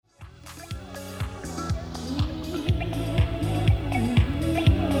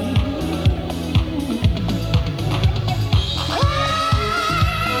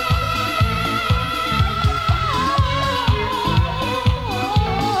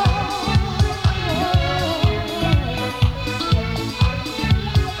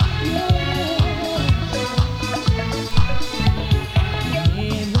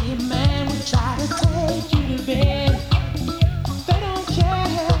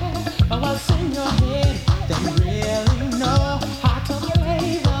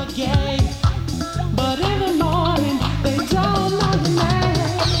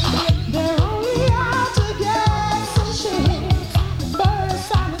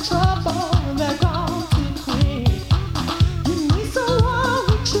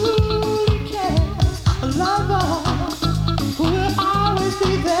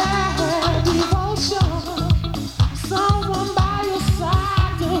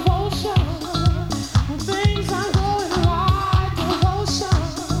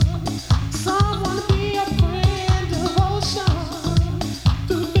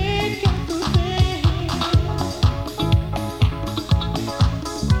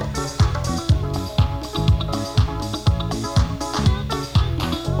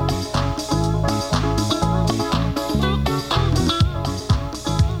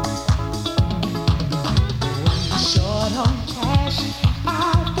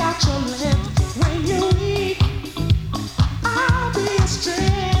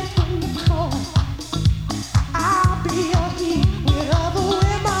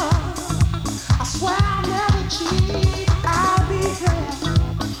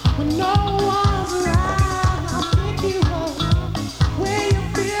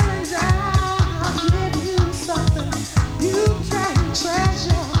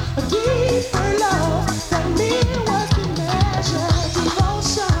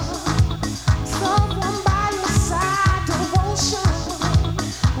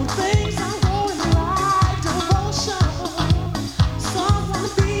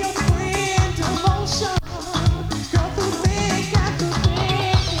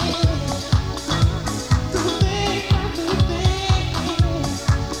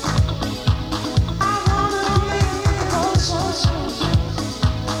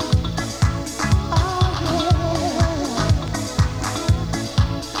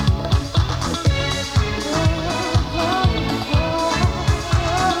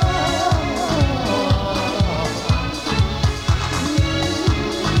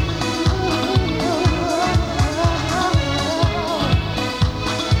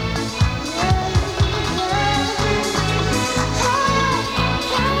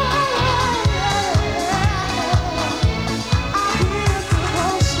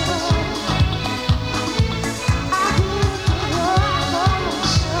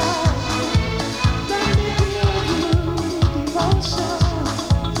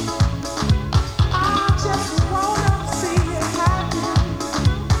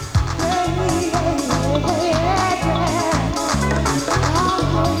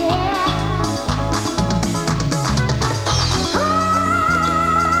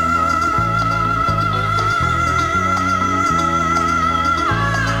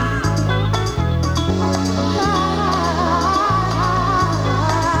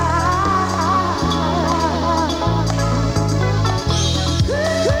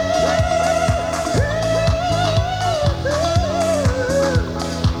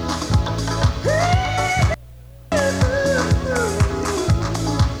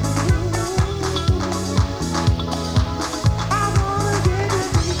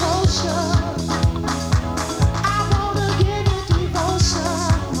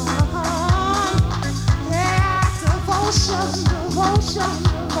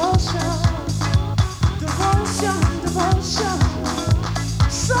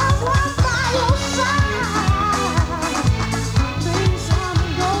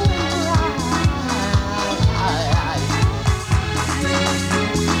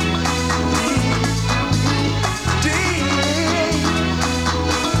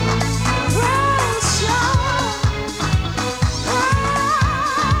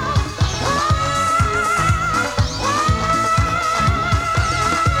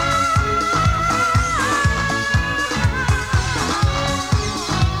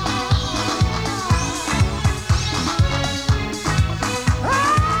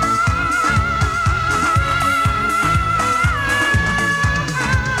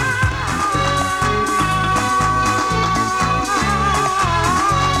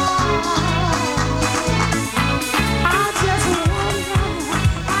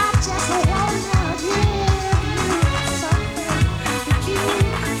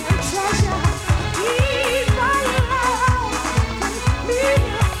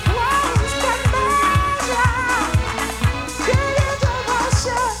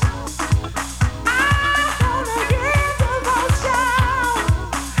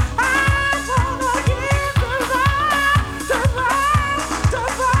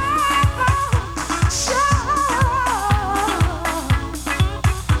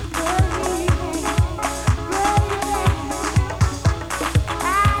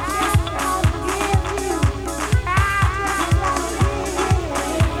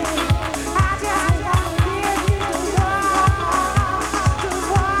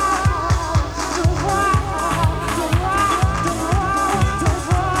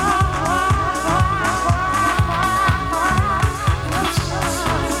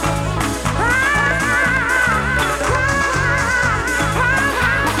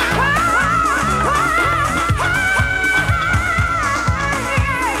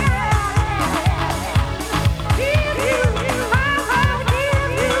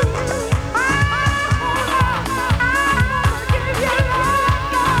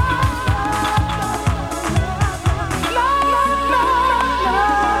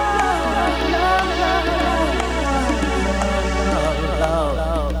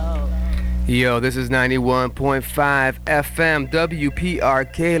Yo, this is 91.5 FM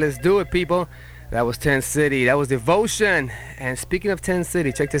WPRK. Let's do it, people. That was 10 City. That was Devotion. And speaking of 10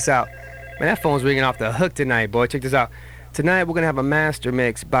 City, check this out. Man, that phone's ringing off the hook tonight, boy. Check this out. Tonight, we're going to have a master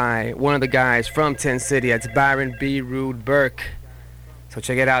mix by one of the guys from 10 City. That's Byron B. Rude Burke. So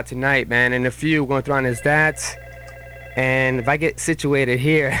check it out tonight, man. In a few, we're going to throw on his stats. And if I get situated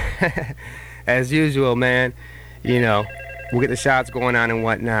here, as usual, man, you know, we'll get the shots going on and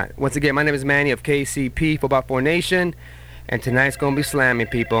whatnot. Once again, my name is Manny of KCP, 4x4 Nation. And tonight's going to be slamming,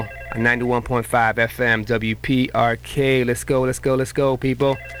 people, on 91.5 FM WPRK. Let's go, let's go, let's go,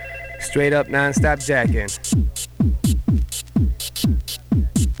 people. Straight up, non-stop jacking.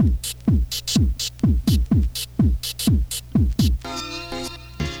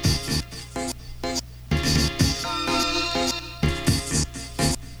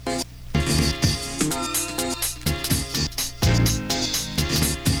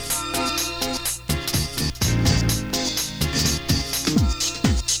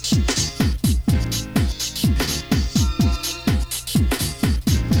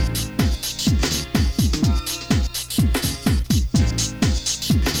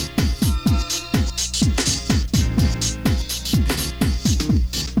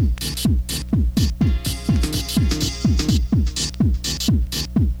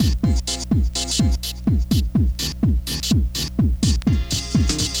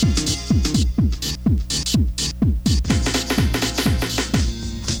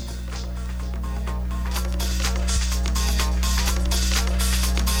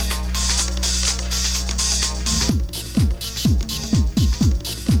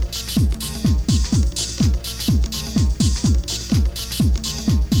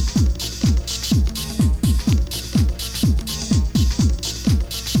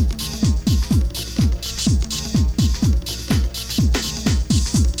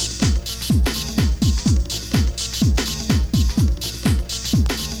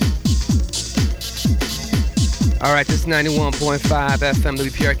 All right, this is 91.5 FM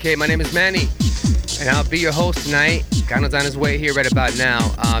WPRK. My name is Manny, and I'll be your host tonight. Cano's on his way here right about now.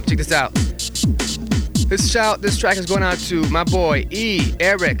 Check this out. This track is going out to my boy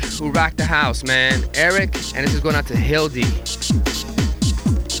Eric, who rocked the house, man. Eric, and this is going out to Hildy.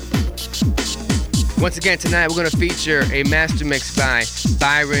 Once again, tonight we're going to feature a master mix by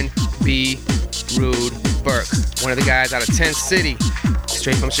Byron B. Rude Burke, one of the guys out of 10 City,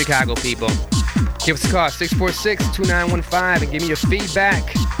 straight from Chicago, people. Give us a call, 646-2915, and give me your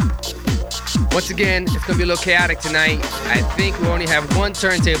feedback. Once again, it's going to be a little chaotic tonight. I think we only have one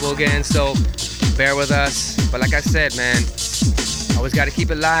turntable again, so bear with us. But like I said, man, always got to keep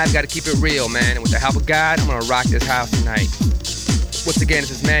it live, got to keep it real, man. And with the help of God, I'm going to rock this house tonight. Once again,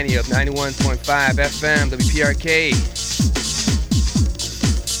 this is Manny of 91.5 FM, WPRK.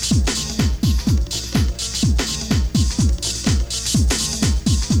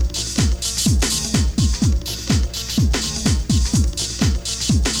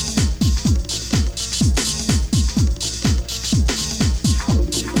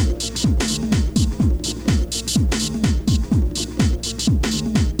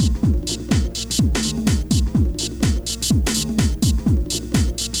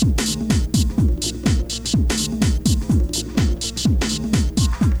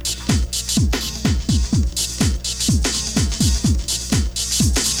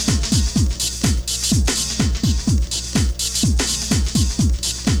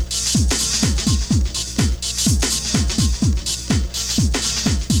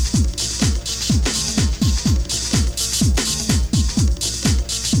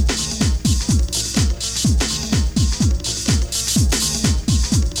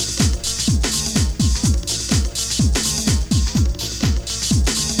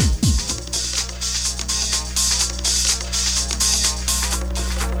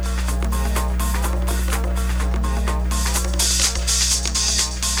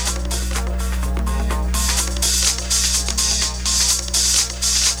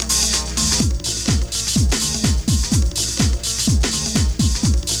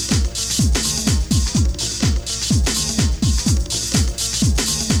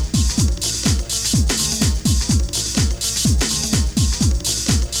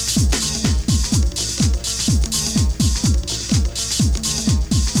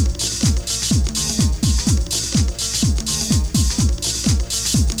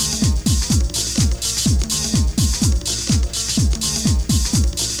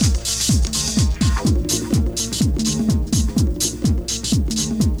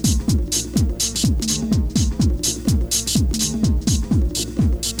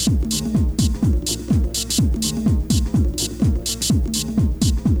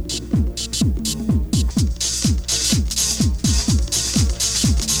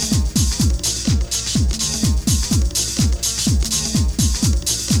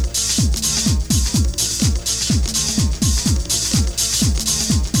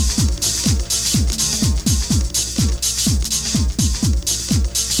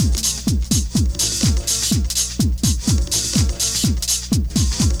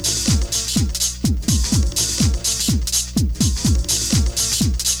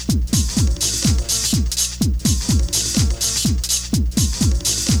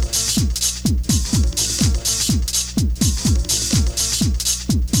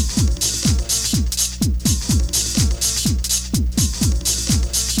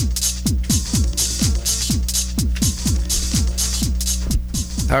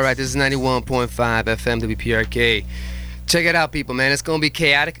 All right, this is 91.5 FM WPRK. Check it out, people, man. It's going to be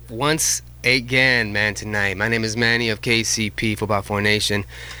chaotic once again, man, tonight. My name is Manny of KCP, Football Nation.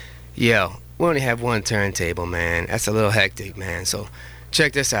 Yo, we only have one turntable, man. That's a little hectic, man. So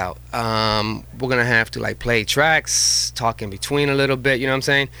check this out. We're going to have to, like, play tracks, talk in between a little bit, you know what I'm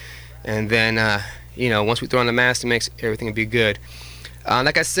saying? And then, once we throw on the master mix, everything will be good.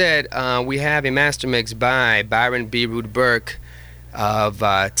 Like I said, we have a master mix by Byron Burke of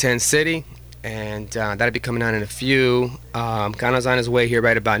 10 City, and that'll be coming out in a few. Cano's on his way here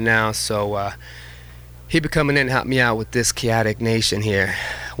right about now, so he'll be coming in and help me out with this chaotic nation here.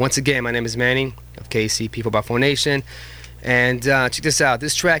 Once again, my name is Manny of KC People by 4 Nation, and check this out.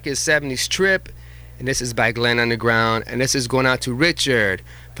 This track is 70s Trip, and this is by Glenn Underground, and this is going out to Richard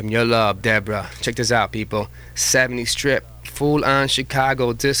from Your Love, Deborah. Check this out, people. 70s Trip, full on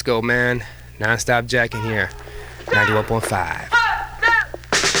Chicago disco, man. Non-stop jacking here. 91.5.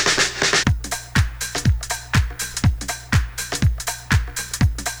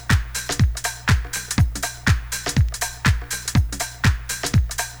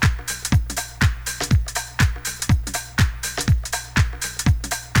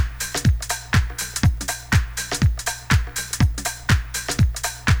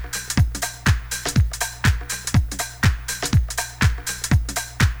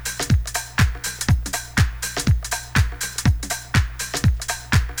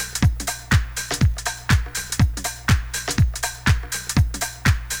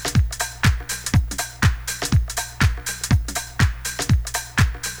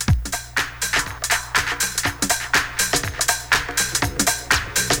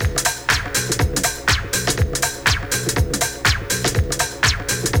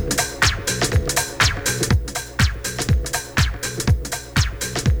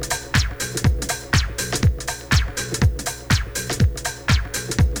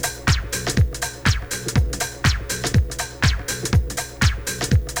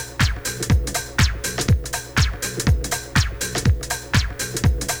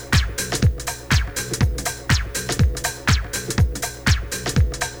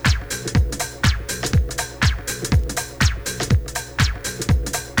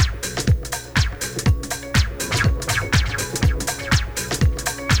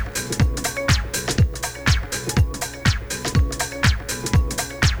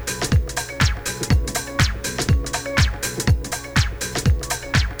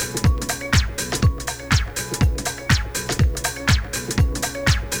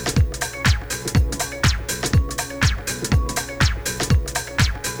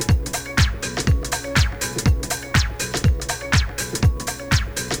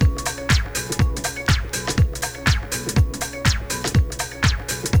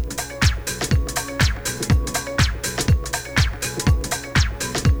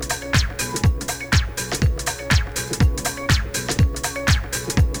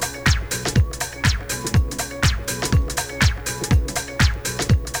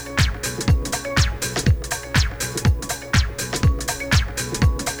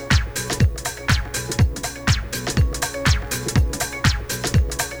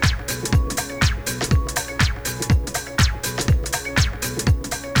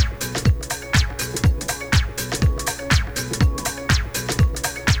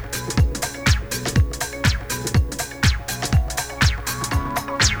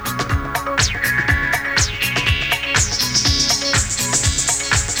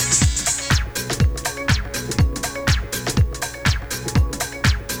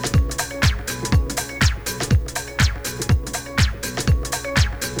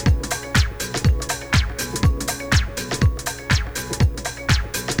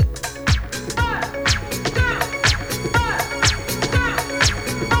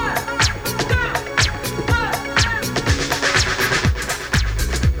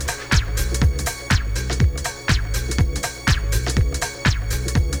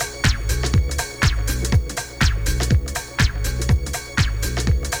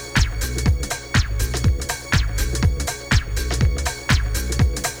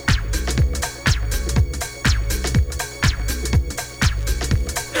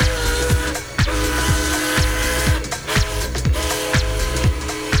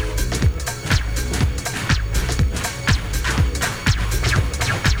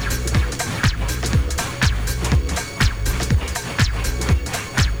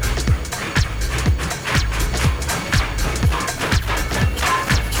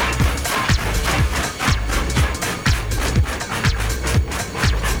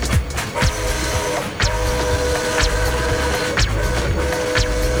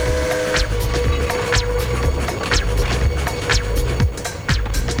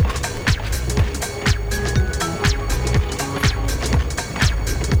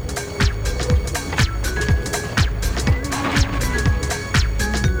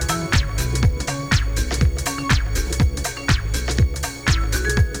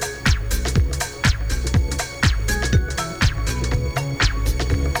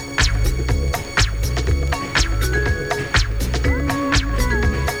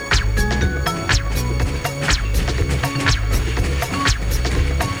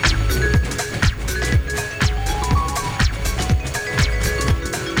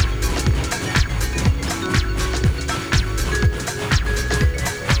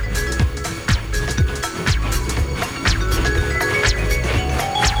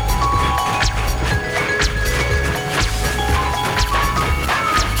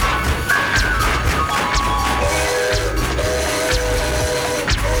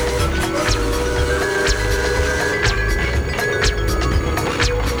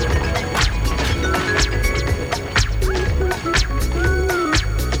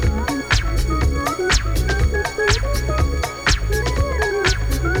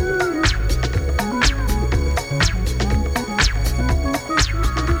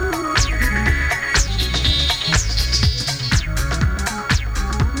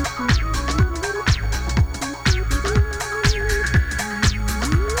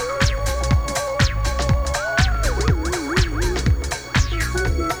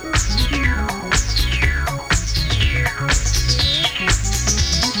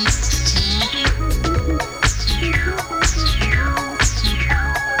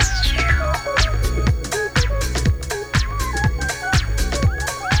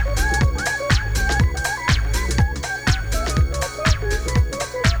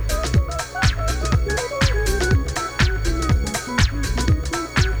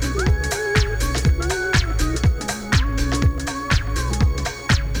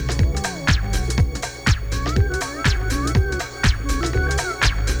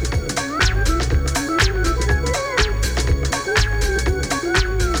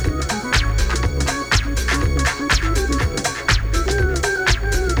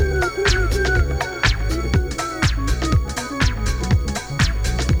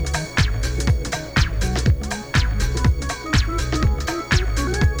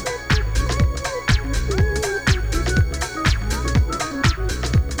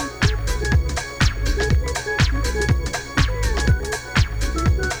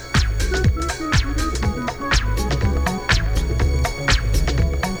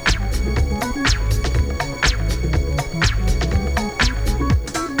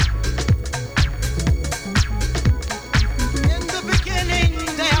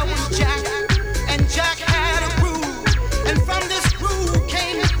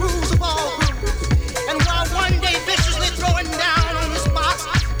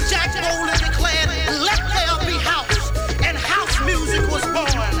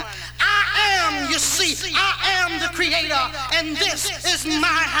 and this is my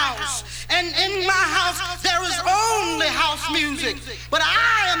house. And in my house, there is only house music. But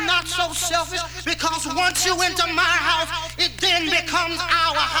I am not so selfish, because once you enter my house, it then becomes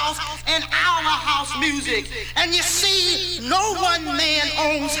our house and our house music. And you see, no one man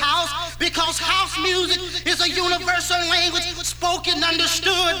owns house, because house music is a universal language spoken,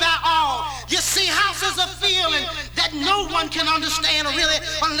 understood by all. You see, house is a feeling that no one can understand really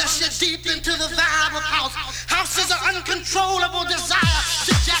unless you're deep into the vibe of house. House is an uncontrollable desire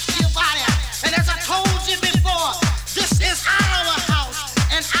to jack your body. And as I told you before, this is our house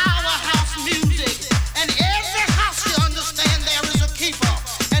and our house music. And every house, you understand, there is a keeper.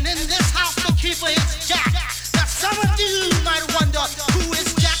 And in this house, the keeper is Jack. Now some of you might wonder, who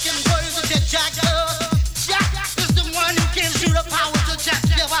is Jack and what is it that Jack does? Jack is the one who gives you the power to jack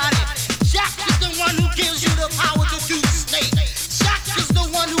your body. Jack is the one who gives you the power to do snake. Jack is the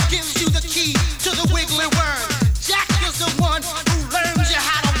one who gives you the key to the wiggly worm. Jack is the one who learns you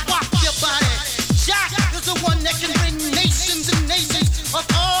how to walk your body. Jack is the one that can bring nations and nations of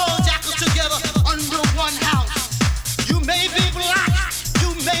all jackals together under one house. You may be black,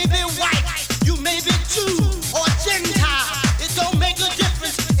 you may be white, you may be Jew or Gentile. It don't make a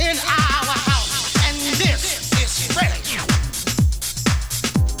difference in our house. And this is fresh.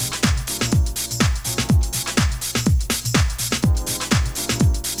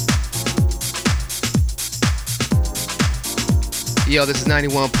 Yo, this is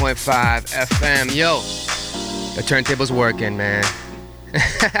 91.5 FM. Yo, the turntable's working, man.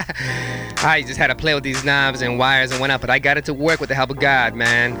 I just had to play with these knobs and wires and whatnot, but I got it to work with the help of God,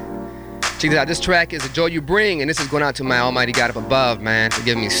 man. Check this out. This track is The Joy You Bring, and this is going out to my almighty God up above, man, for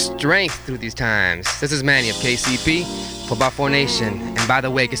giving me strength through these times. This is Manny of KCP for Bar 4 Nation. And by the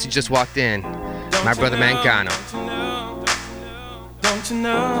way, guess you just walked in, my brother man Cano. Don't you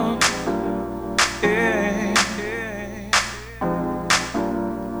know? Yeah.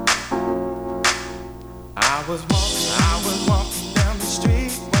 I was walking down the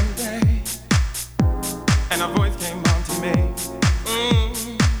street one day, and a voice came on to me.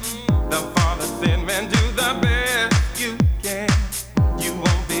 The Father said, man, do the best you can. You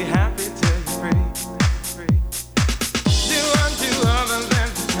won't be happy till you're free. Do unto others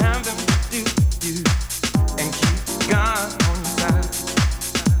as you have them do you, and keep God on your side.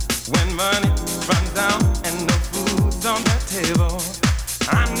 When money runs out and no food's on the table,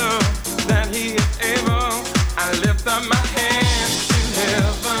 I know that He is able. I lift up my hands to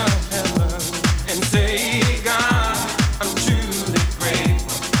heaven and say, God, I'm truly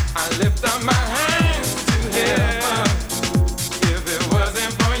grateful. I lift up my hands to heaven. If it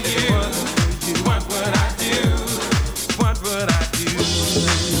wasn't for you, what would I do? What would I do?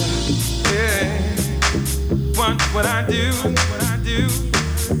 Yeah. What would I do? What would I do?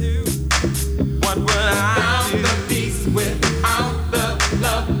 Without the peace, without the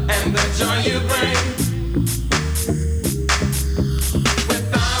love and the joy you bring.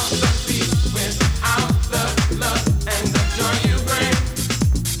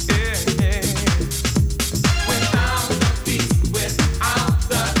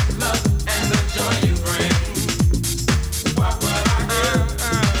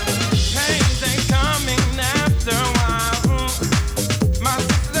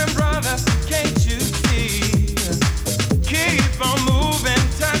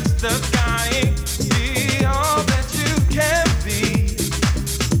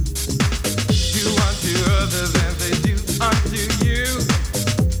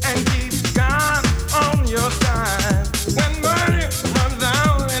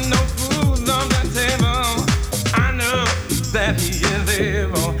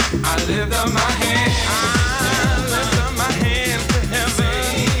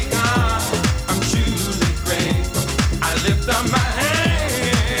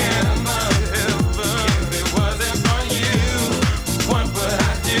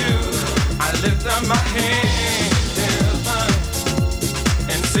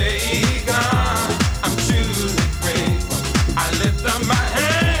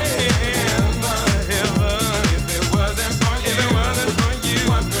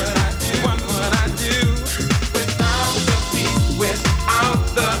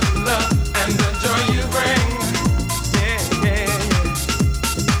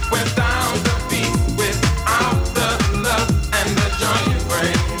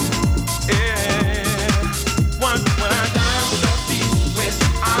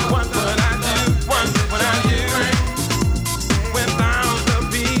 What would I do?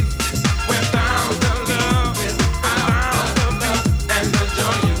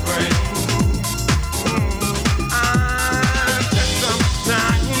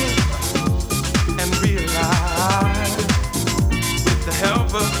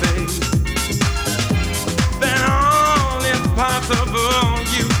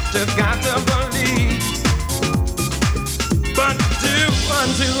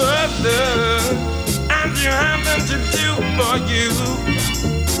 unto others as you have them to do for you.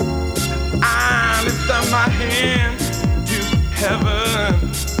 I lift up my hand to heaven,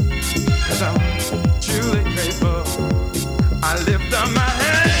 'cause I'm truly grateful. I lift up my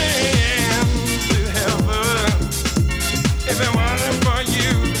hand to heaven. If it wasn't for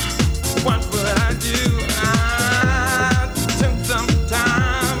you, what would I do? I took some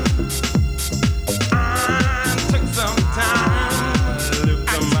time.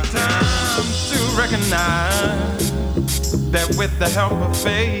 To recognize that with the help of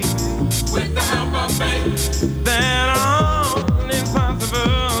faith, that all is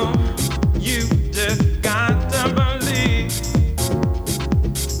possible. You just got to believe,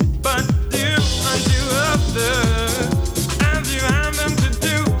 but do unto others as you have them to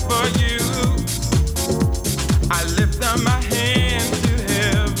do for you. I lift up my hand to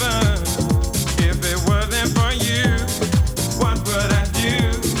heaven. If it wasn't for you, what would I do?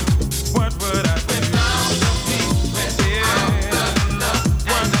 What would I do? Without the peace, without the love,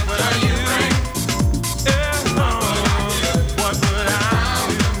 what would I do? What would I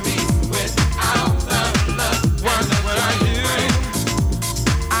do? Without the love, what would I do?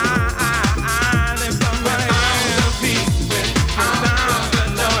 I lift up my hand. Peace, without the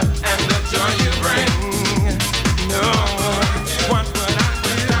love and the joy you bring. No, what would I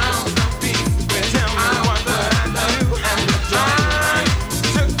do? Tell me what would I do? And the joy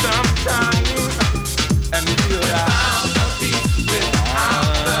took some time and feel out the peace without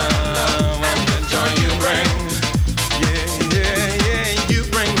the love and the joy you bring. Yeah, yeah, yeah, you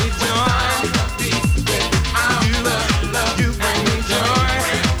bring me joy. Without the love, you bring me joy.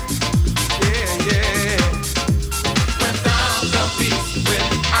 Yeah, yeah. Without the peace,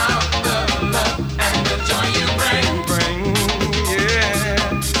 without the love and the joy you bring, yeah.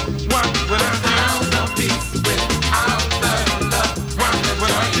 What would I do? Without the peace, without the love, what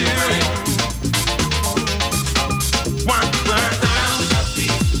would I do? What would I do? Without the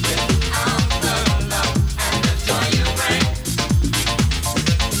peace, without the love and the joy you bring.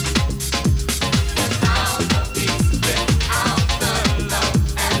 Without the peace, without the love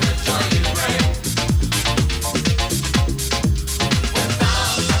and the joy you bring.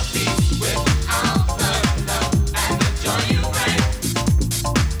 Without the peace, without the love and the joy you bring.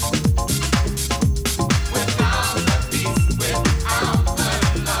 Without the peace, without the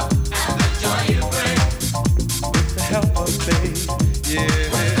love and the joy you bring. With the help of faith, yeah.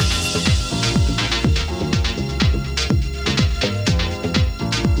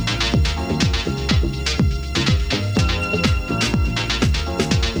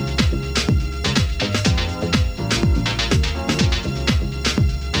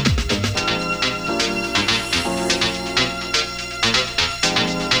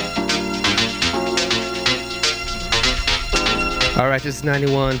 All right, this is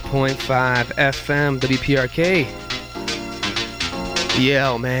 91.5 FM WPRK.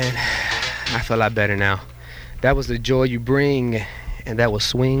 Yo, man, I feel a lot better now. That was The Joy You Bring, and that was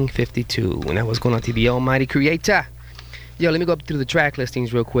Swing 52, and that was going on to the Almighty Creator. Yo, let me go up through the track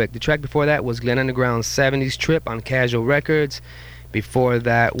listings real quick. The track before that was Glenn Underground's 70s Trip on Casual Records. Before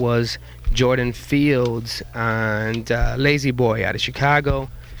that was Jordan Fields and Lazy Boy out of Chicago.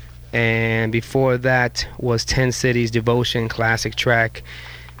 And before that was 10 City's Devotion classic track.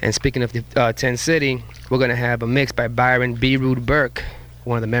 And speaking of 10 City, we're going to have a mix by Byron B. Rude Burke,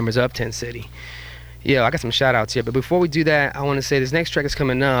 one of the members of 10 City. Yeah, I got some shout outs here. But before we do that, I want to say this next track that's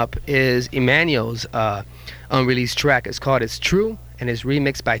coming up is Emmanuel's unreleased track. It's called It's True, and it's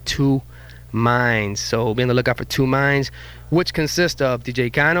remixed by Two Minds. So be on the lookout for Two Minds, which consists of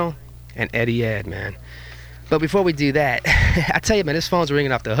DJ Cano and Eddie Ed, man. But before we do that, I tell you, man, this phone's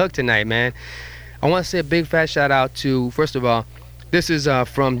ringing off the hook tonight, man. I want to say a big fat shout out to, first of all, this is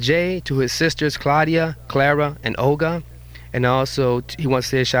from Jay to his sisters Claudia, Clara, and Olga. And also, he wants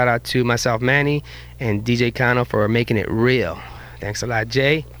to say a shout out to myself, Manny, and DJ Cano for making it real. Thanks a lot,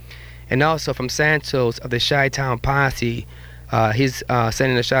 Jay. And also from Santos of the Chi-Town Posse, he's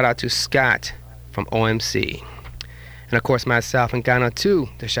sending a shout out to Scott from OMC. And of course, myself and Cano to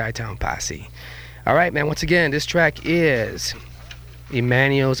the Chi-Town Posse. All right, man, once again, this track is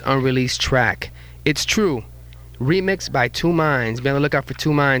Emmanuel's unreleased track. It's True, remixed by Two Minds. Be on the lookout for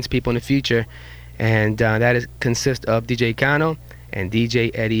Two Minds, people, in the future. And that consists of DJ Cano and DJ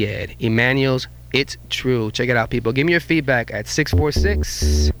Eddie Ed. Emmanuel's It's True. Check it out, people. Give me your feedback at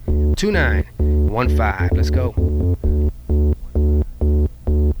 646-2915. Let's go.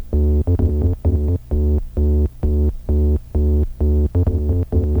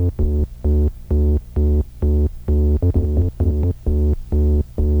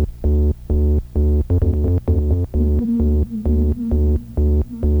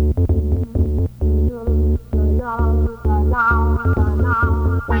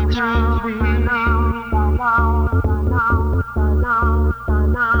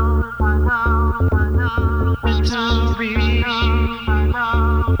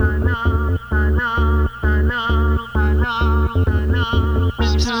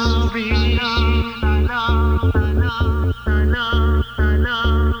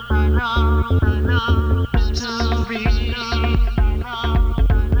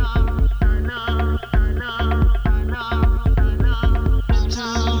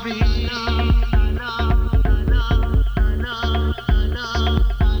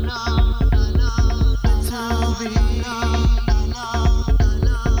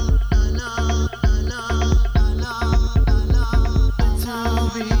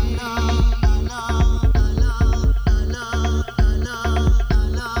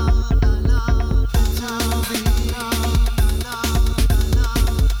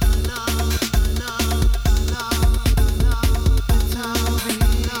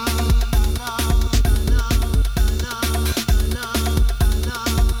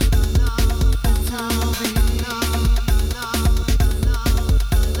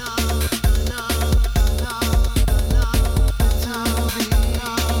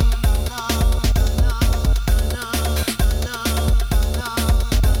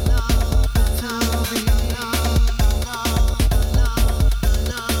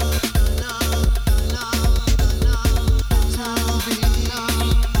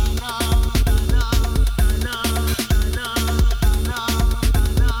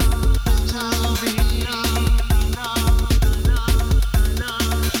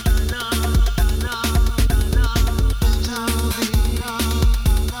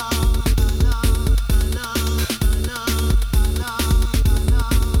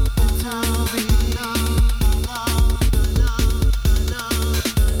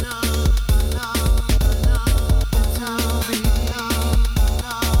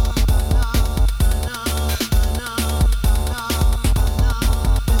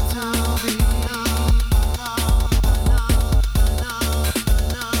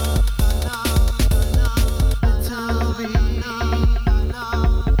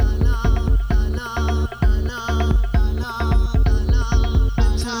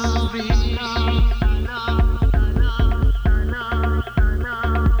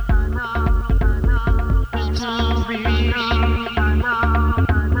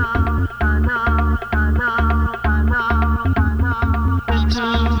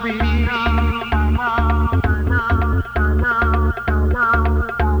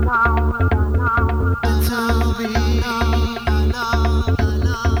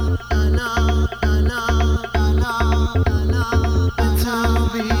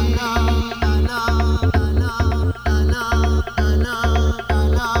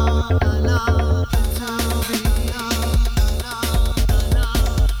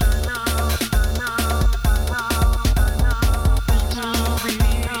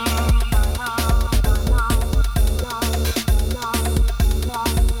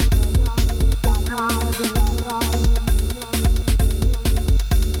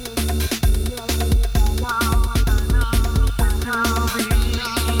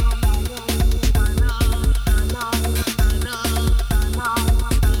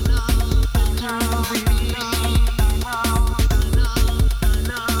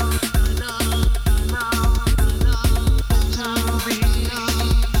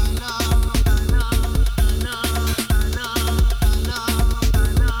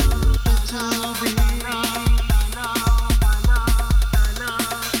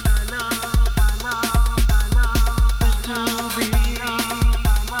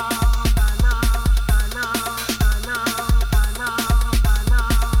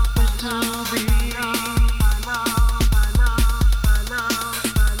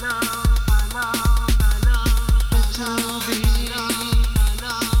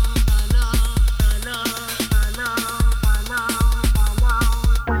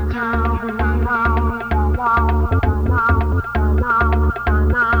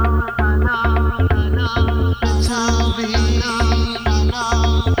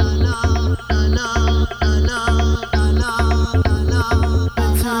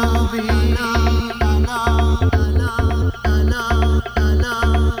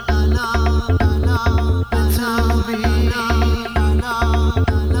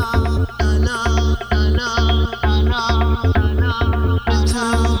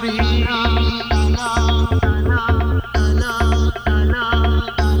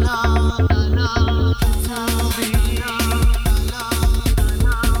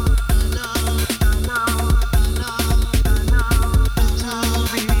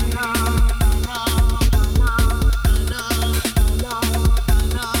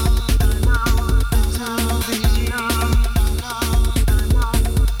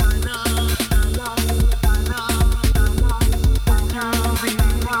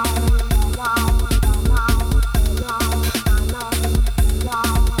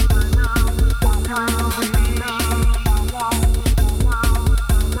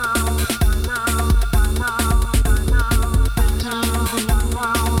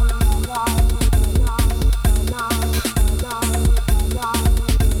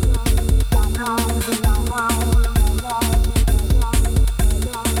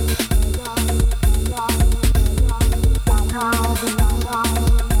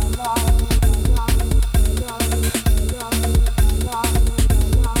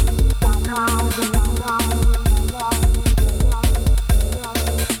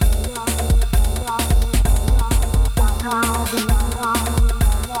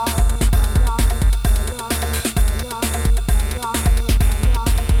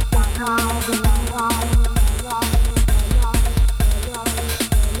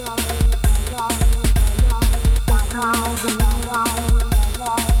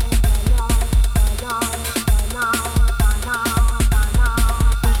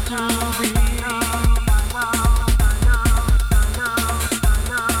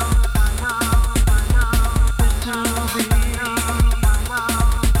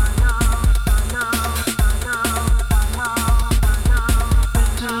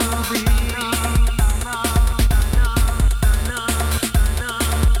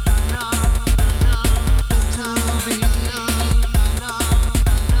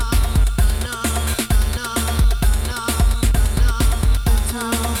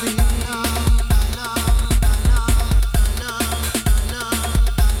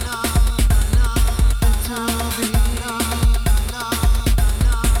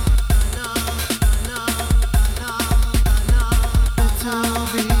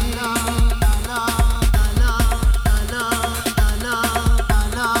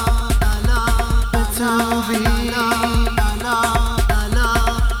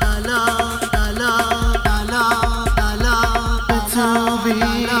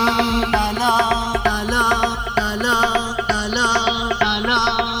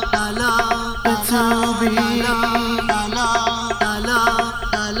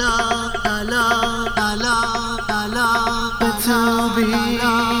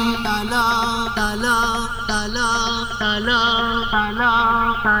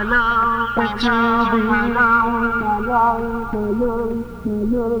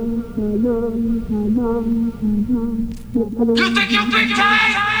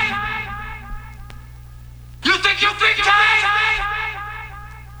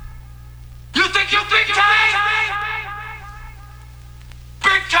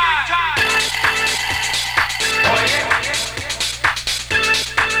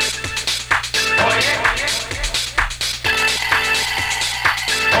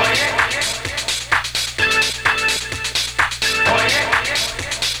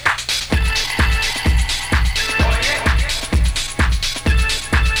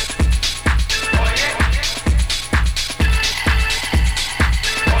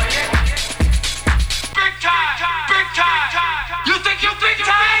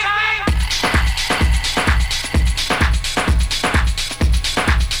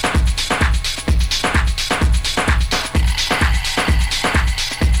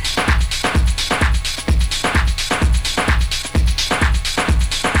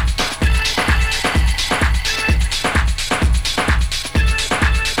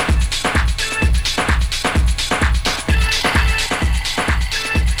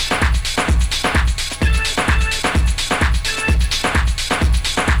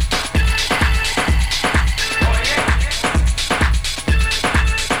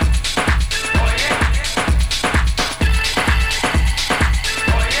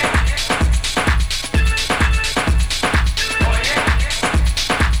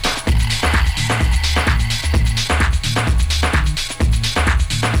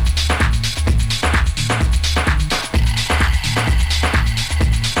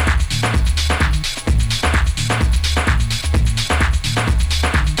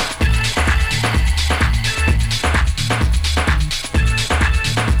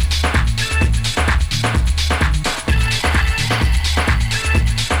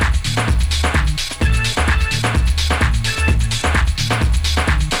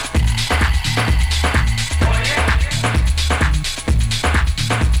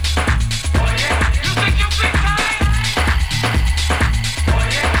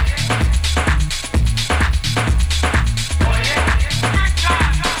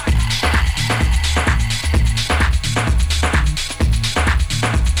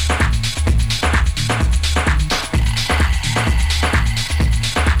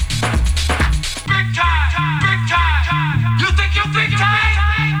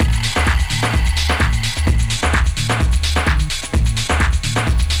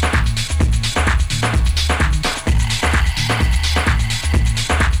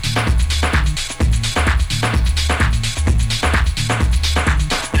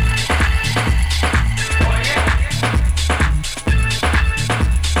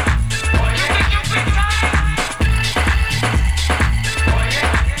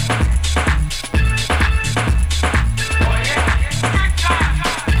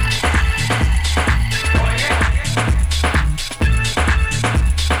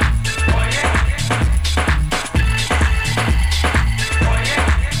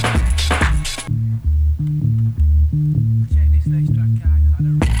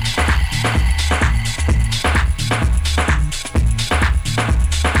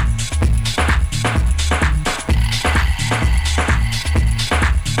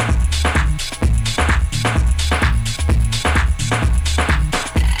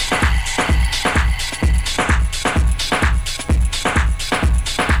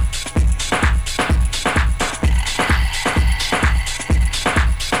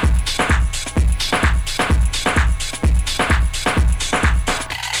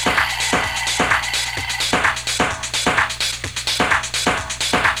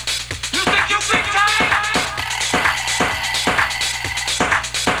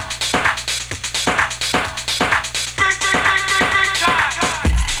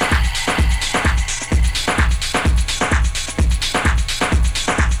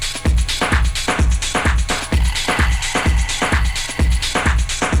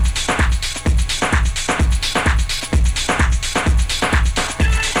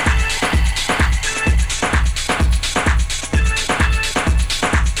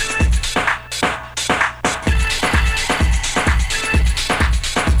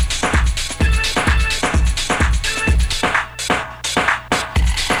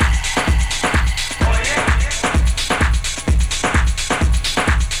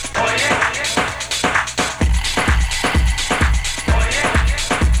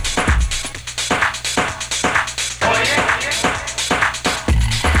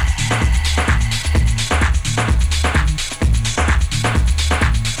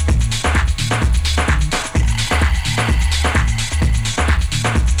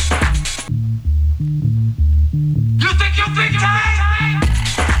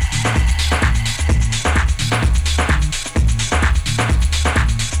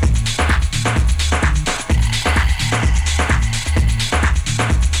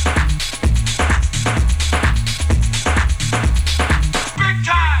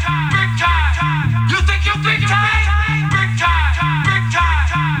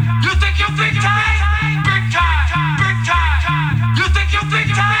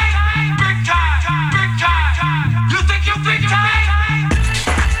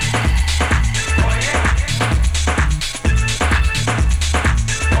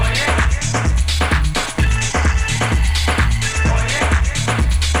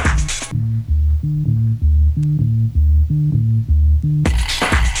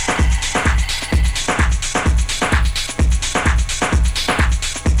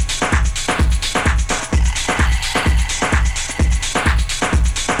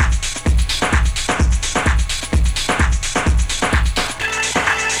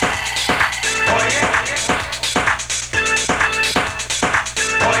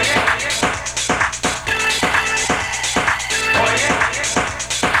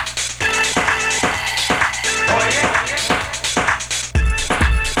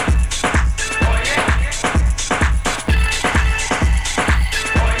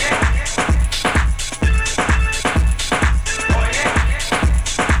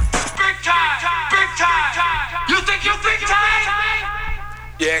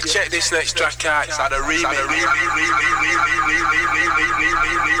 Yeah, check this next track out. It's had a remix.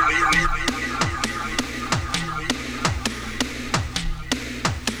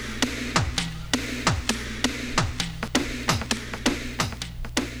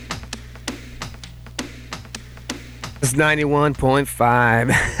 It's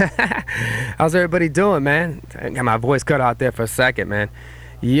 91.5. How's everybody doing, man? I got my voice cut out there for a second, man.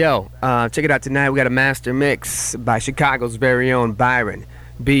 Yo, check it out tonight. We got a master mix by Chicago's very own Byron,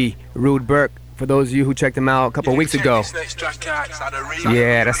 B. Rude Burke. For those of you who checked him out a couple weeks ago.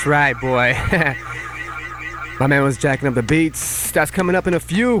 Yeah, that's right, boy. My man was jacking up the beats. That's coming up in a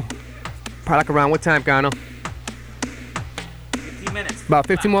few. Probably like around what time, Cano? 15 minutes. About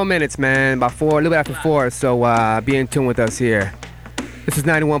 15 more minutes, man. About 4, a little bit after 4. So be in tune with us here. This is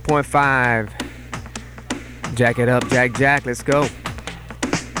 91.5. Jack it up, Jack. Let's go.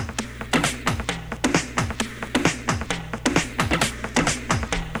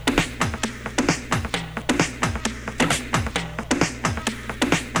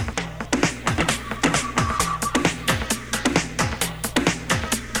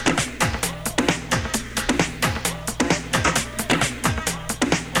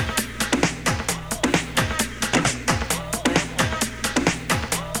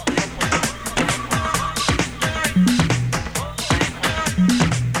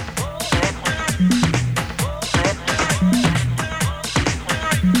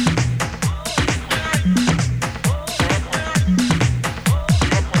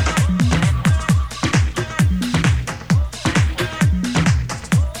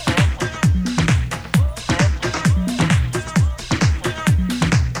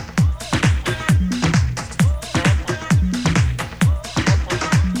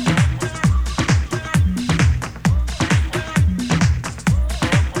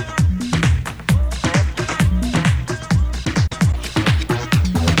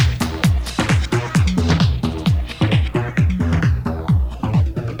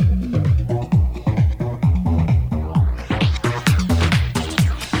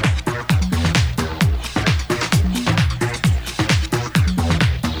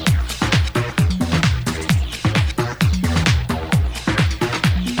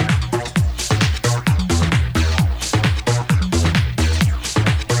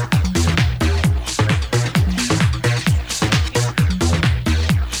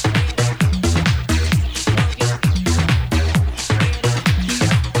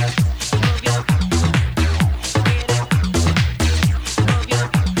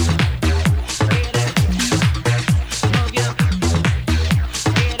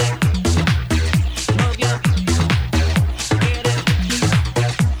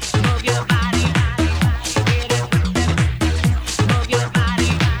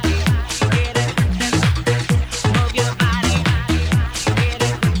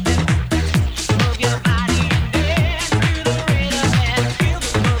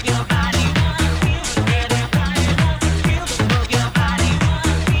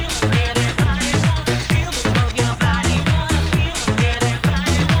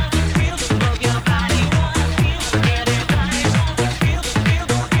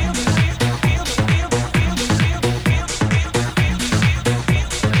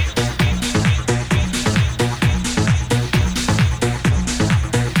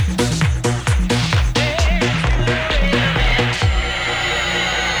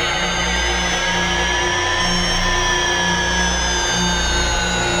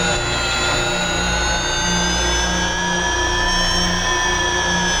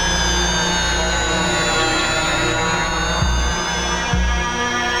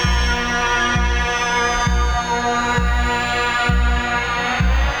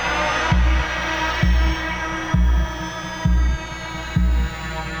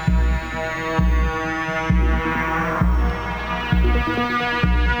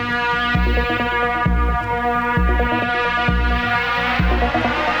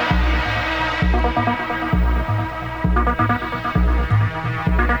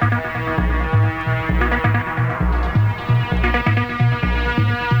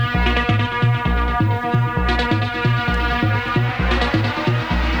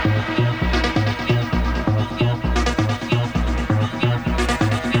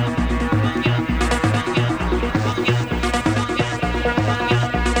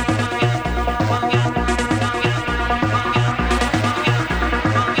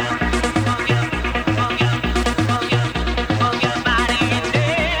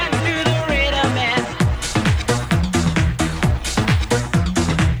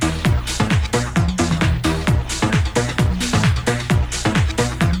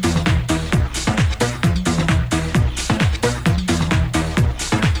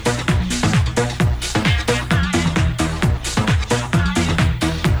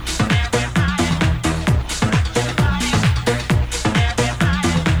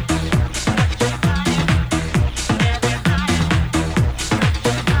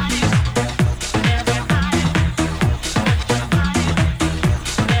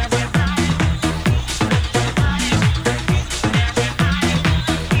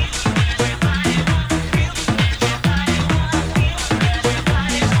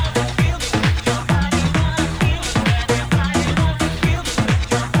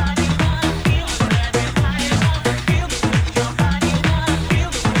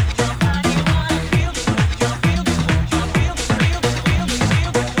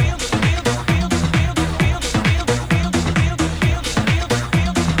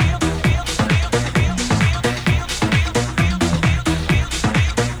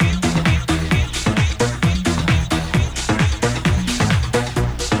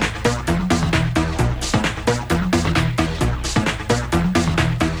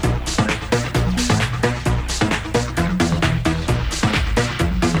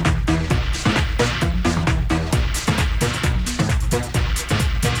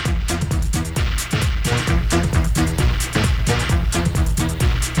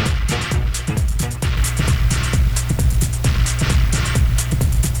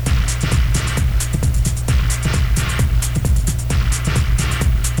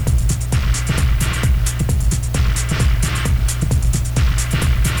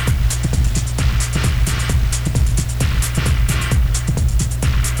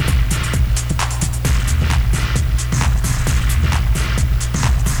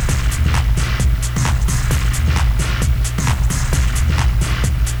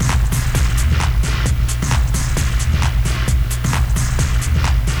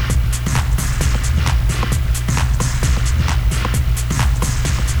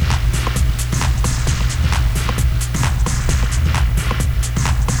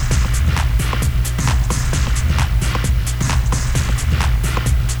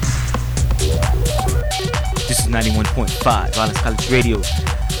 91.5 Violence College Radio.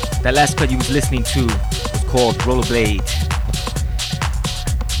 That last cut you was listening to was called Rollerblade.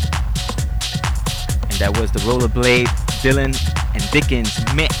 And that was the Rollerblade, Dylan and Dickens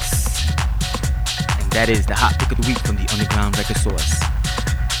mix. And that is the hot pick of the week from the Underground Record Source.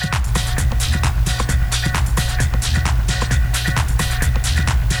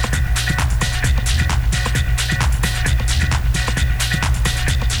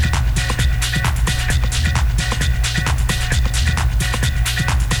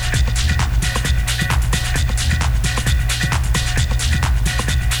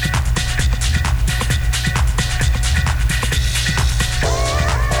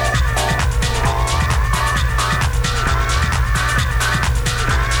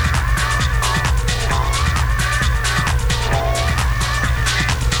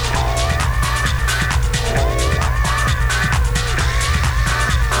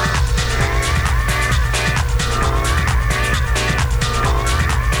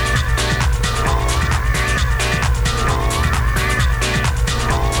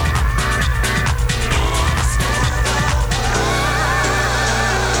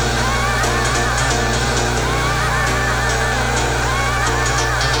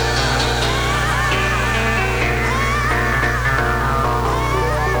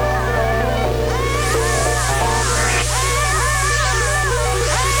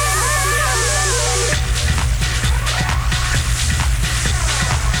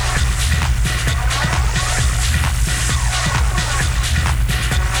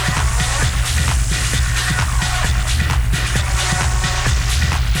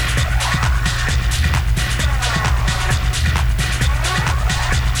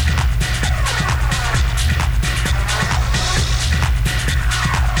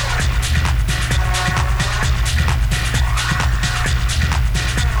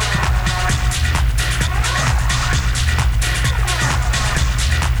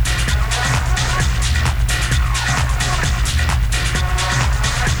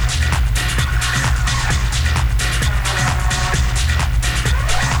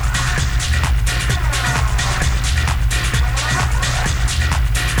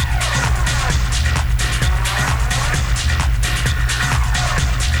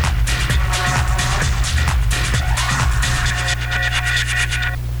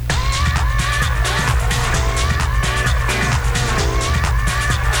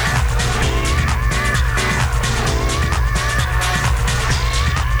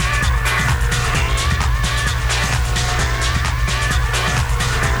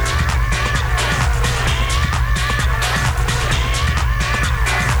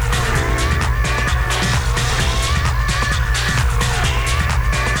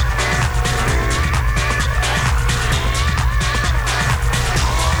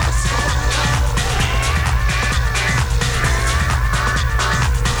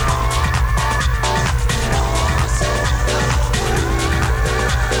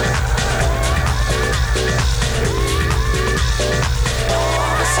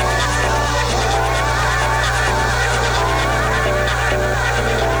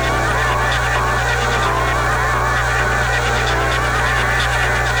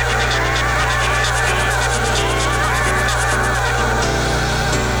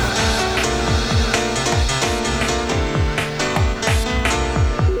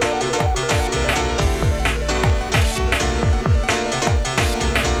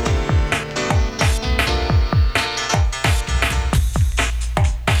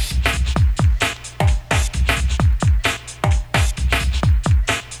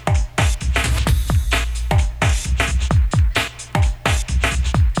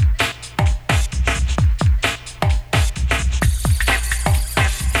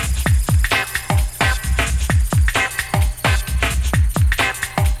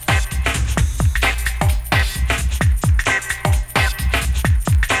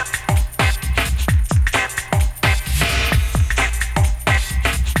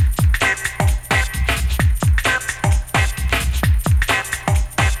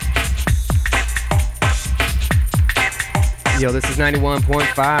 Yo, this is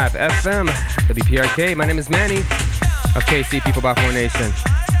 91.5 FM, WPRK. My name is Manny of KC People by Formation.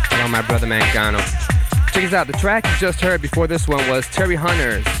 Along my brother man Cano. Check this out. The track you just heard before this one was Terry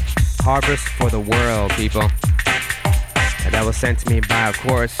Hunter's Harvest for the World, people. And that was sent to me by, of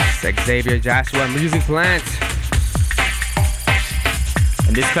course, Xavier Joshua Music Plant.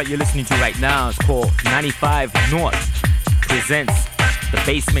 And this cut you're listening to right now is called 95 North presents the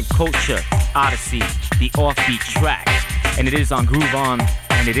Basement Culture Odyssey, the offbeat track. And it is on Groove On,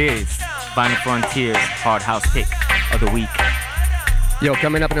 and it is Vinyl Frontier's Hard House pick of the week. Yo,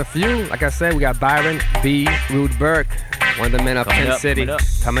 coming up in a few, like I said, we got Byron B. Rude Burke, one of the men of Ten City.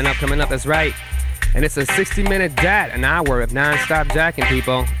 Coming up, that's right. And it's a 60-minute dat, an hour of non-stop jacking,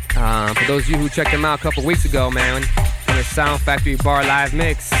 people. For those of you who checked him out a couple weeks ago, man, on the Sound Factory Bar Live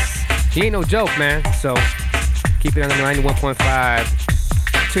Mix, he ain't no joke, man. So keep it on the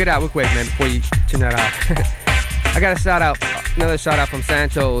 91.5. Check it out real quick, man, before you tune that out. I got a shout out, another shout out from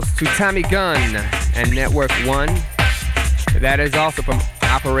Santos to Tommy Gunn and Network One. That is also from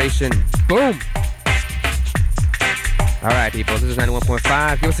Operation Boom. All right, people, this is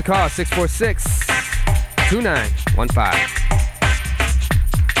 91.5. Give us a call, 646-2915.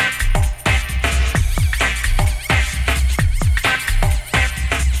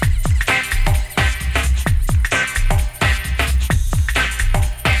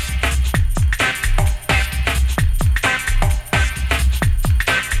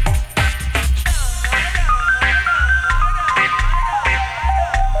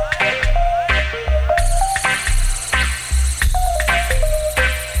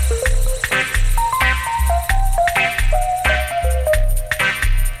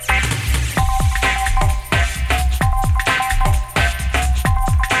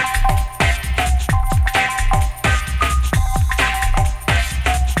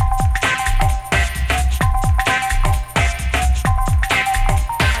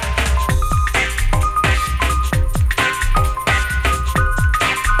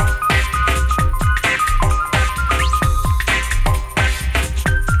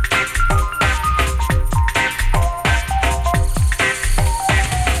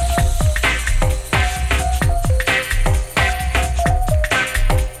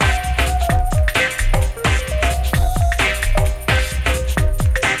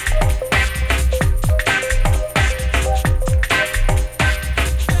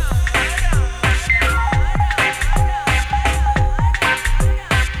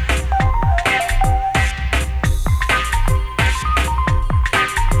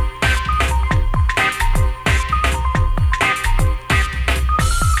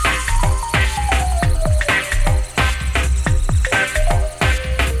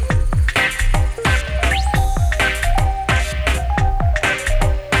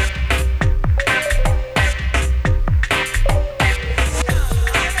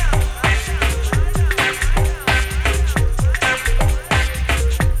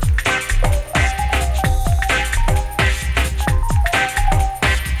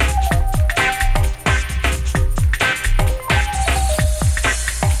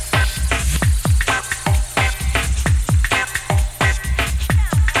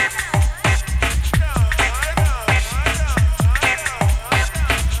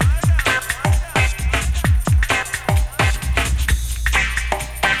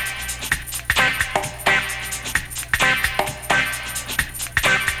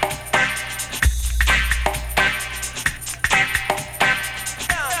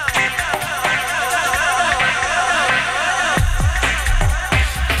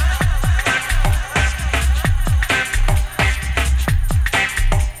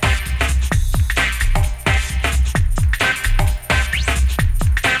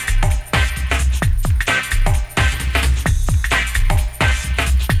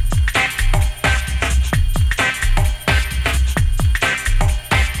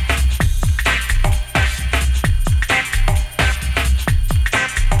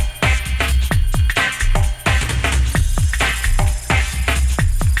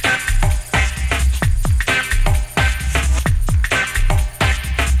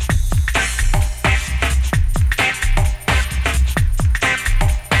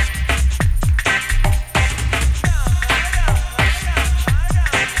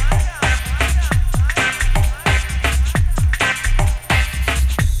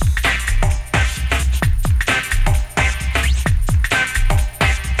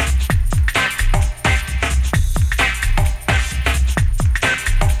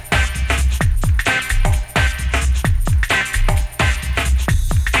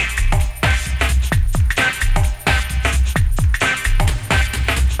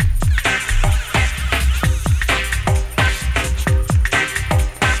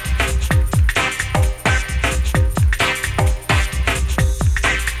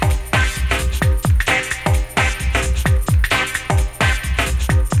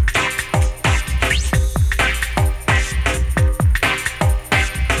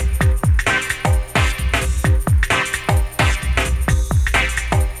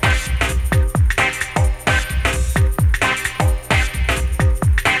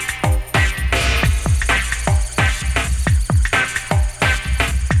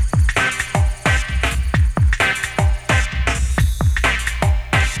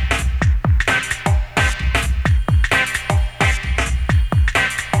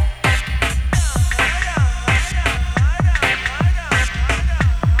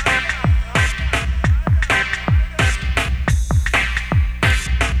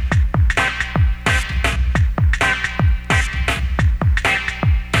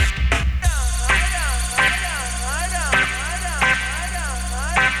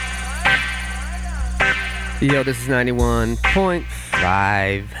 Yo, this is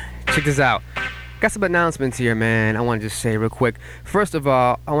 91.5. Check this out. Got some announcements here, man. I want to just say real quick. First of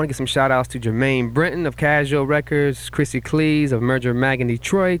all, I want to give some shout outs to Jermaine Brenton of Casual Records, Chrissy Cleese of Merger Mag in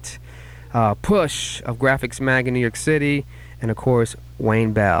Detroit, Push of Graphics Mag in New York City, and of course,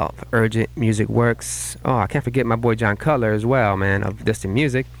 Wayne Bell of Urgent Music Works. Oh, I can't forget my boy John Cutler as well, man, of Distant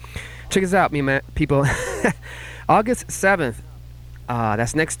Music. Check this out, me man, people. August 7th,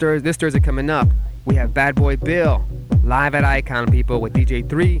 that's this Thursday coming up. We have Bad Boy Bill live at Icon, people, with DJ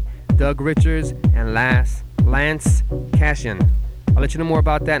 3, Doug Richards, and Lance Cashin. I'll let you know more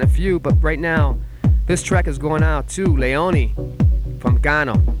about that in a few, but right now, this track is going out to Leone from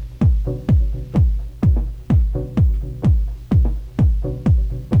Cano.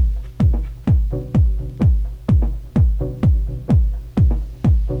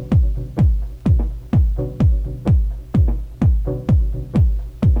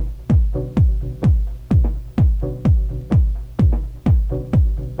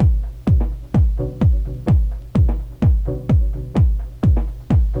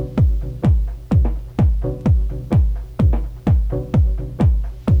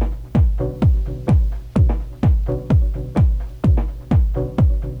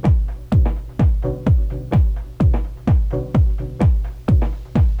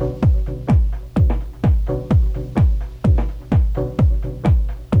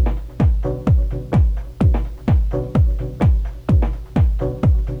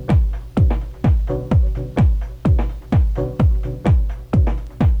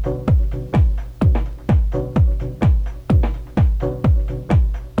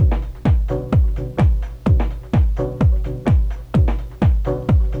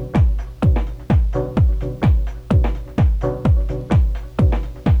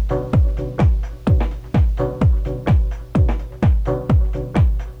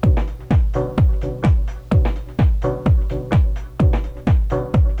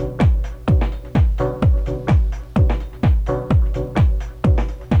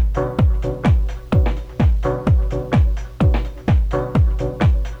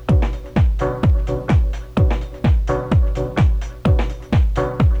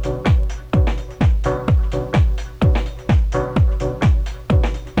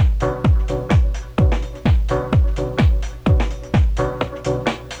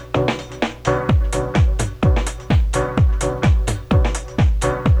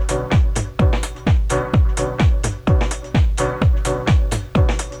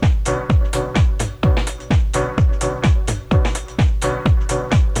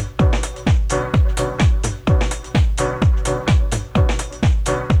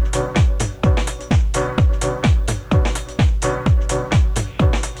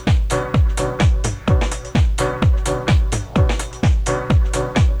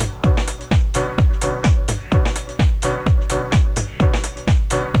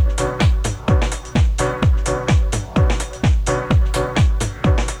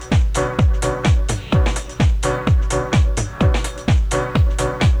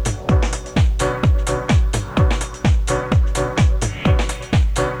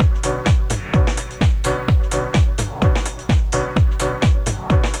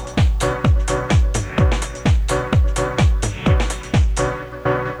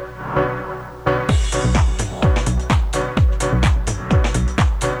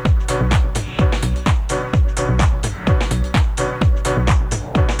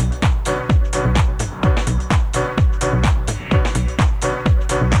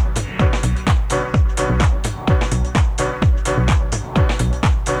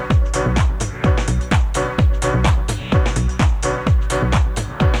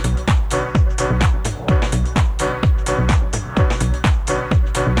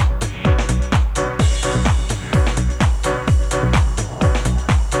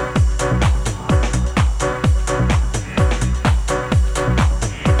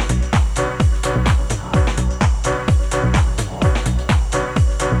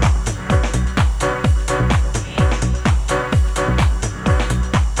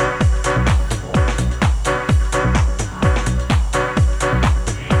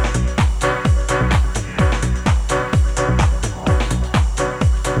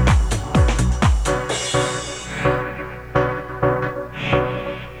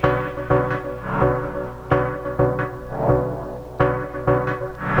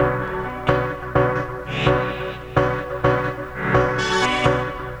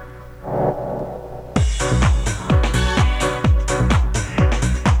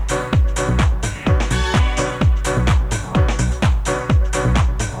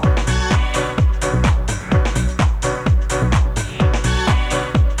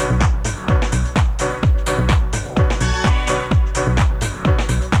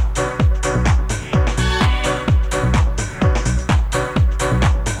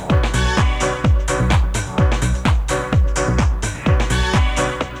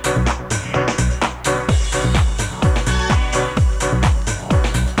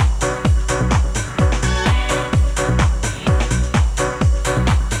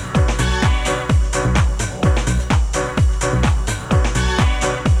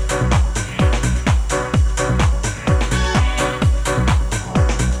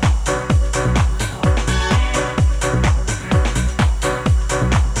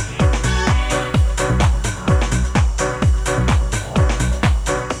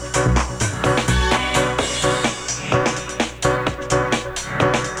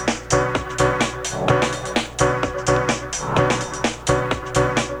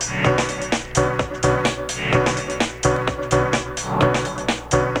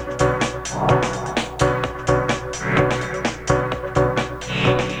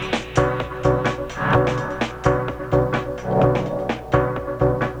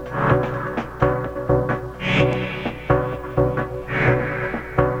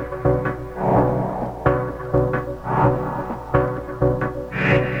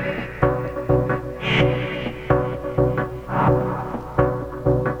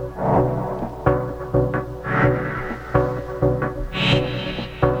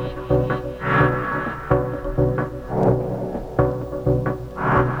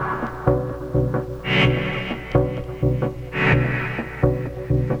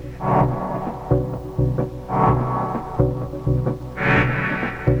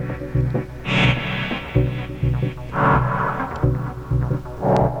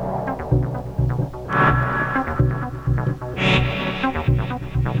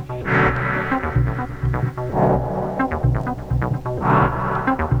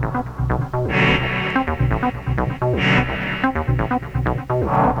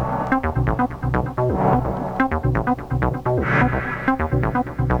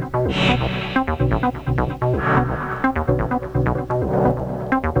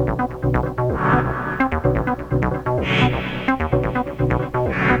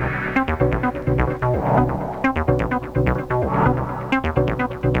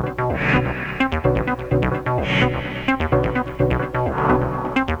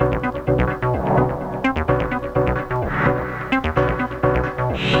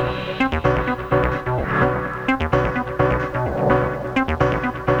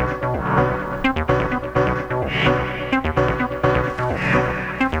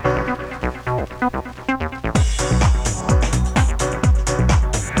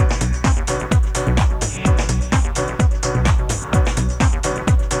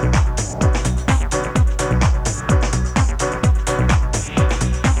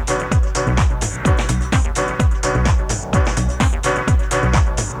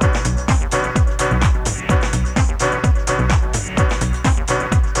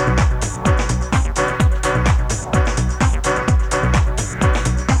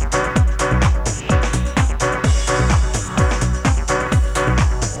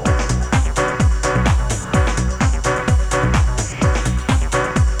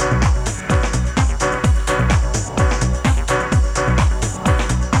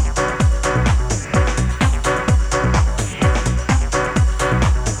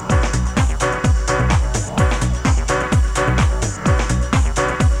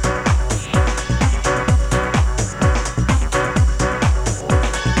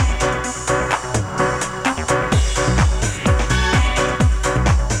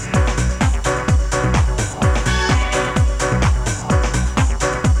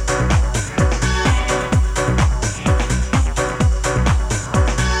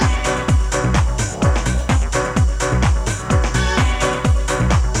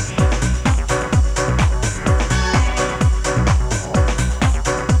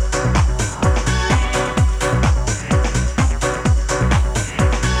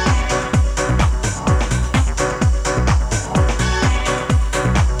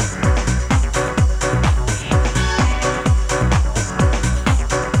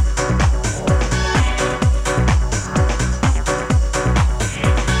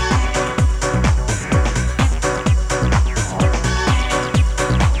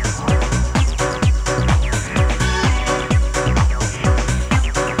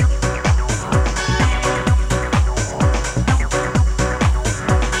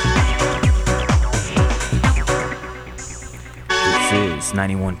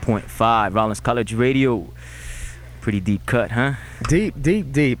 91.5 Rollins College Radio. Pretty deep cut, huh?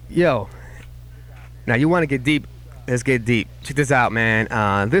 Deep. Yo. Now you want to get deep? Let's get deep. Check this out,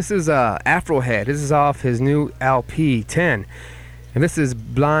 man. This is Afrohead. This is off his new LP 10, and this is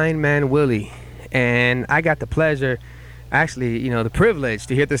Blind Man Willie. And I got the pleasure, actually, the privilege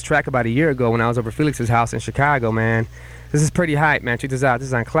to hear this track about a year ago when I was over Felix's house in Chicago, man. This is pretty hype, man. Check this out. This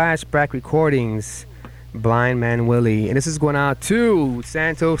is on Clashback Recordings, Blind Man Willie. And this is going out to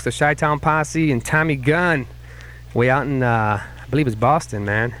Santos, the Chi-Town Posse, and Tommy Gunn, way out in, I believe it's Boston,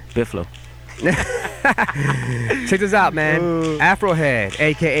 man. Bifflo. Check this out, man. Afrohead,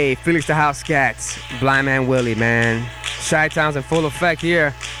 a.k.a. Felix the House Cats, Blind Man Willie, man. Chi-Town's in full effect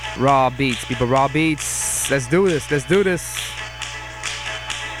here. Raw beats, people, raw beats. Let's do this.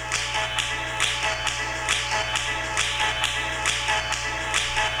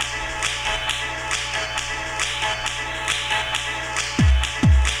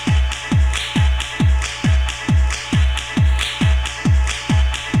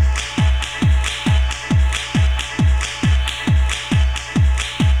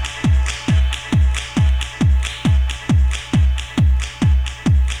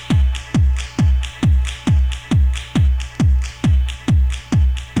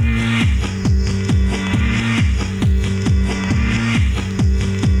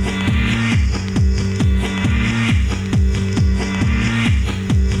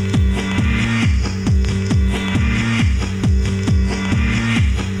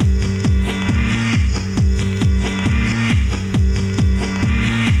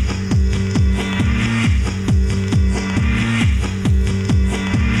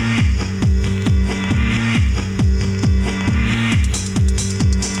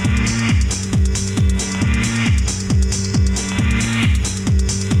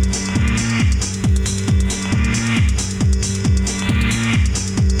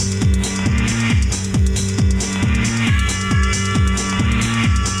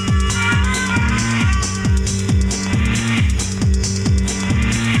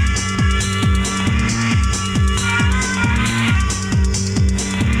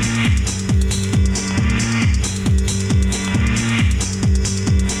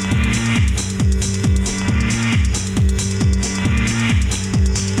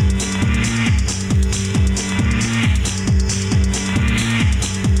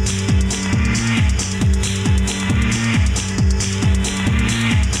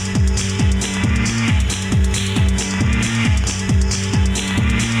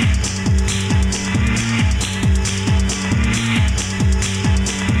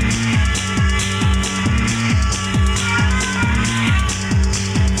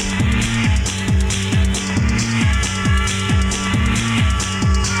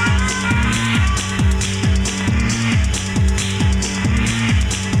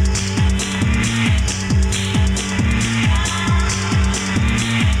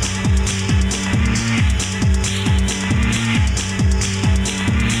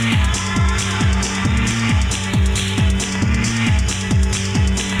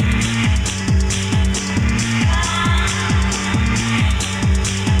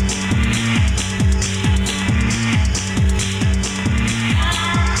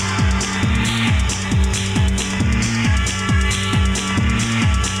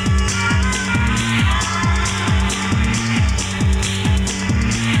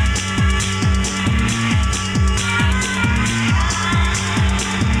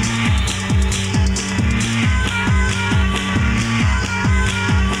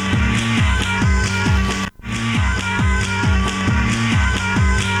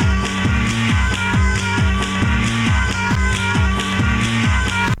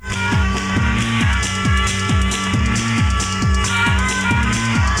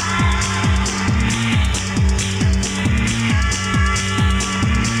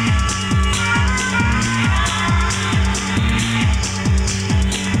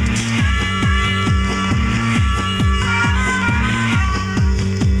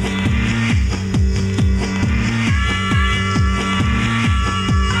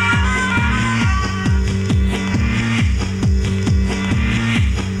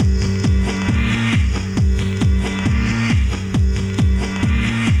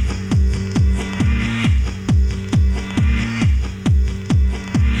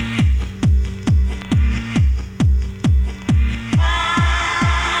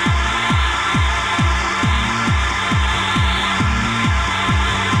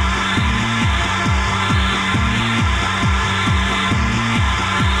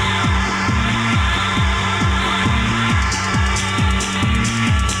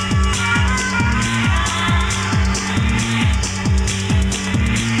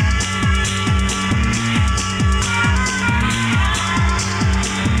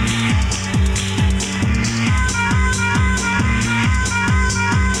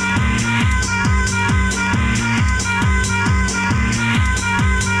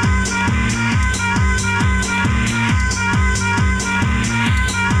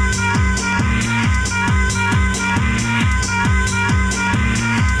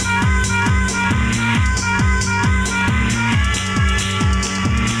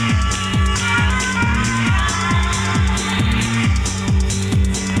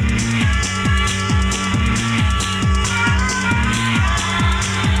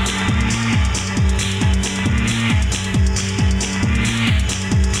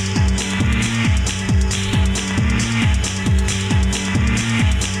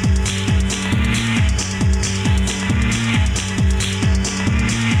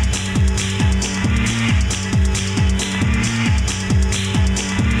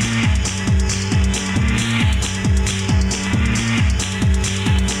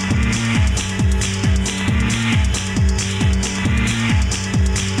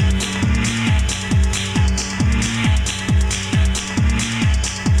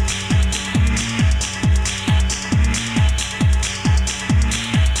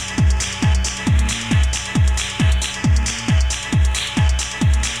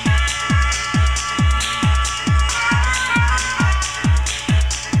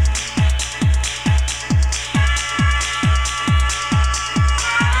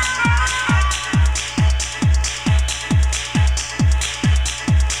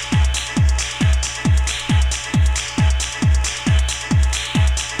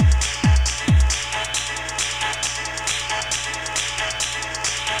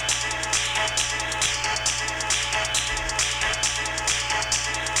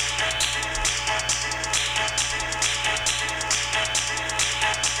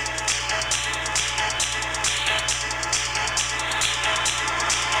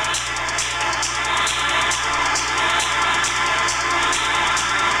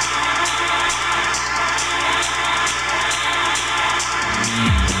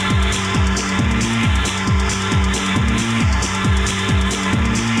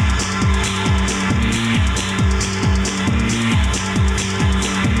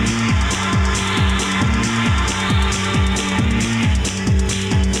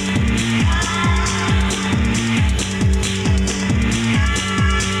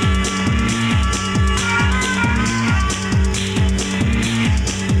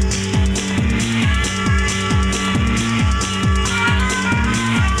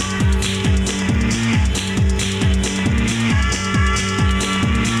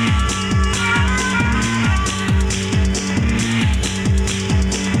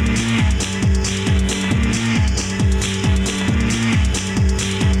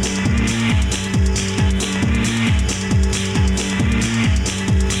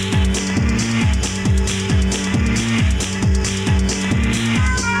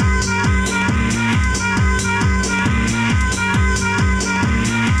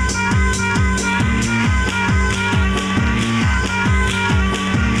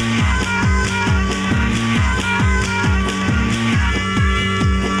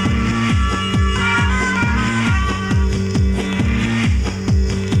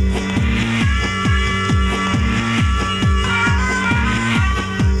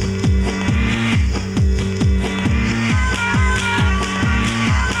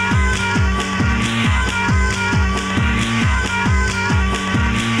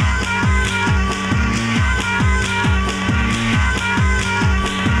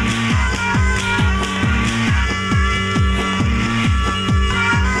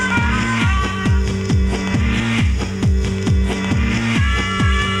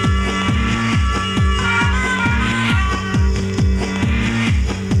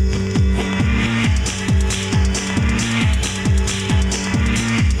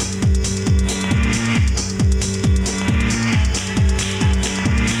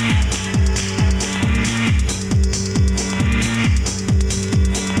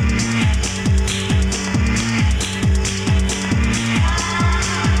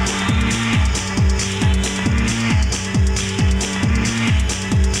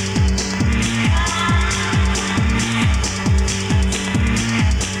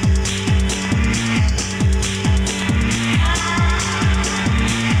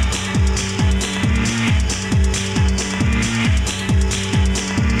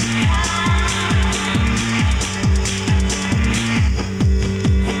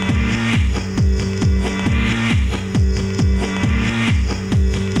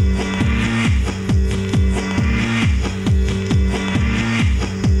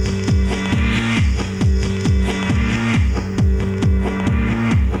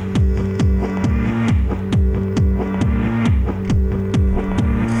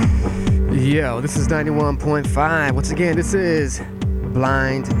 This is 91.5. Once again, this is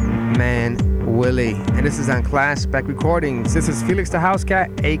Blind Man Willie, and this is on Clashback Recordings. This is Felix the House Cat,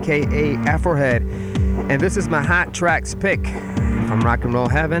 aka Afrohead, and this is my hot tracks pick from Rock and Roll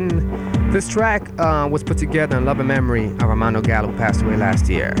Heaven. This track was put together in love and memory of Armando Gallo, who passed away last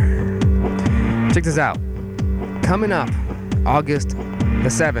year. Check this out. Coming up August the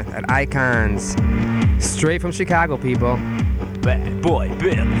 7th at Icons, straight from Chicago, people. Bad Boy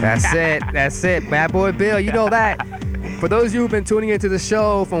Bill. That's it. Bad Boy Bill, you know that. For those of you who've been tuning into the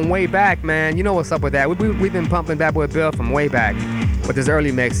show from way back, man, you know what's up with that. We've been pumping Bad Boy Bill from way back with his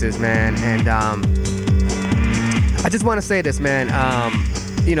early mixes, man. And I just want to say this, man.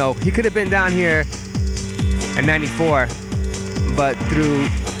 You know, he could have been down here in 94, but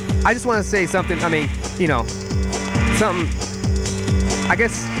I just want to say something. I mean, you know, something. I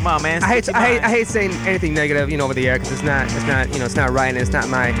guess. Come on, man. I hate saying anything negative, you know, over the air, because it's not, you know, it's not right, and it's not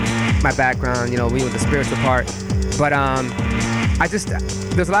my background, you know, we with the spiritual part. But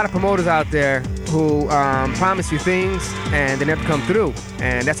there's a lot of promoters out there who promise you things and they never come through,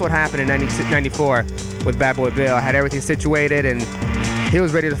 and that's what happened in 94 with Bad Boy Bill. I had everything situated, and he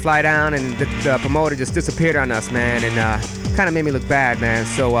was ready to fly down, and the promoter just disappeared on us, man, and kind of made me look bad, man.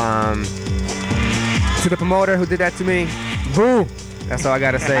 So to the promoter who did that to me, boo. That's all I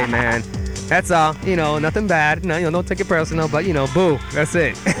gotta say, man. That's all. You know, nothing bad. No, you know, don't take it personal, but you know, boo. That's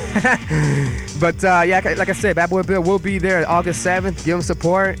it. But yeah, like I said, Bad Boy Bill will be there August 7th. Give him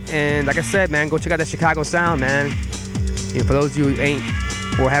support, and like I said, man, go check out that Chicago sound, man. You know, for those of you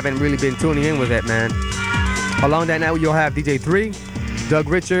who haven't really been tuning in with it, man. Along that night, you'll have DJ 3, Doug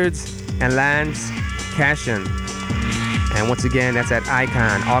Richards, and Lance Cashin. And once again, that's at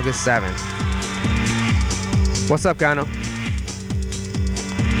Icon, August 7th. What's up, Cano?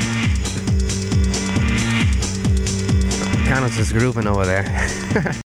 Cano's just grooving over there.